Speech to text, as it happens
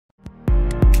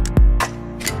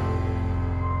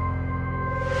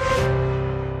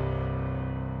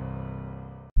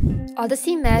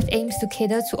Odyssey Math aims to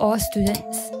cater to all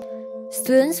students.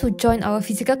 Students who join our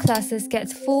physical classes get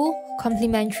full,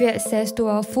 complimentary access to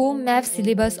our full math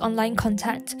syllabus online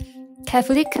content,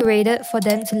 carefully curated for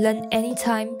them to learn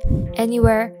anytime,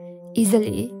 anywhere,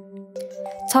 easily.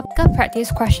 Topical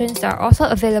practice questions are also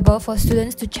available for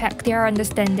students to check their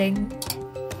understanding.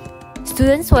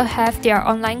 Students will have their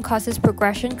online courses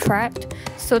progression tracked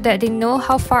so that they know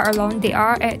how far along they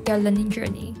are at their learning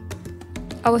journey.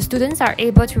 Our students are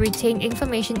able to retain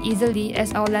information easily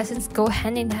as our lessons go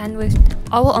hand in hand with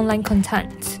our online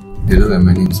content. Hello,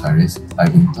 my name is Haris.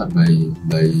 I've been taught by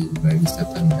Mr.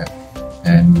 Tan,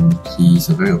 and he is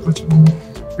a very approachable,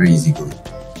 very easygoing.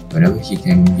 Whenever he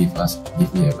can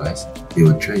give me advice, he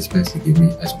will try his best to give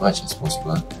me as much as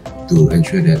possible to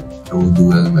ensure that I will do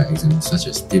well in my exams, such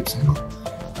as tips and all.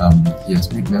 He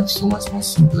has made math so much more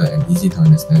simpler and easy to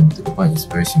understand, to the point it's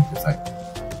very simplified.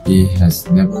 He has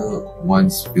never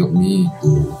once failed me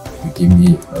to give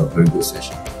me a very good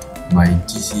session. My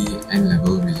GC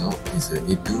N-level result is an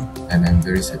A2 and I'm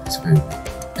very satisfied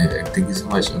with it. Thank you so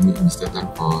much, Mr. Tan,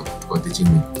 for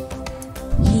teaching me.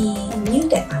 He knew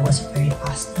that I was a very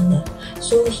fast learner,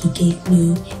 so he gave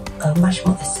me a much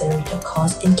more accelerated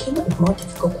course and came up with more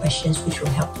difficult questions which will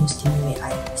help to stimulate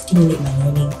my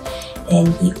learning. And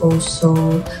he also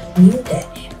knew that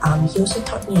he also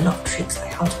taught me a lot of tricks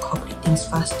like how to calculate things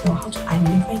faster, how to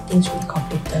identify things with the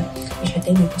calculator, which I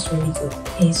think was really good.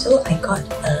 Okay, so I got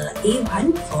a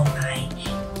A1 for my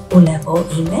O-level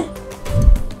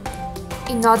A-Math.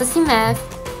 In Odyssey Math,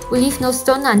 we leave no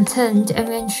stone unturned and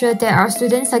we ensure that our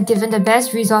students are given the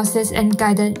best resources and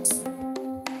guidance.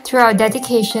 Through our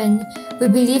dedication, we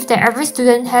believe that every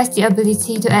student has the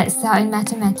ability to excel in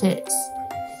mathematics.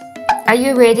 Are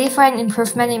you ready for an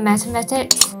improvement in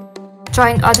mathematics?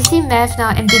 Join Odyssey Math now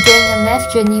and begin your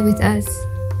math journey with us.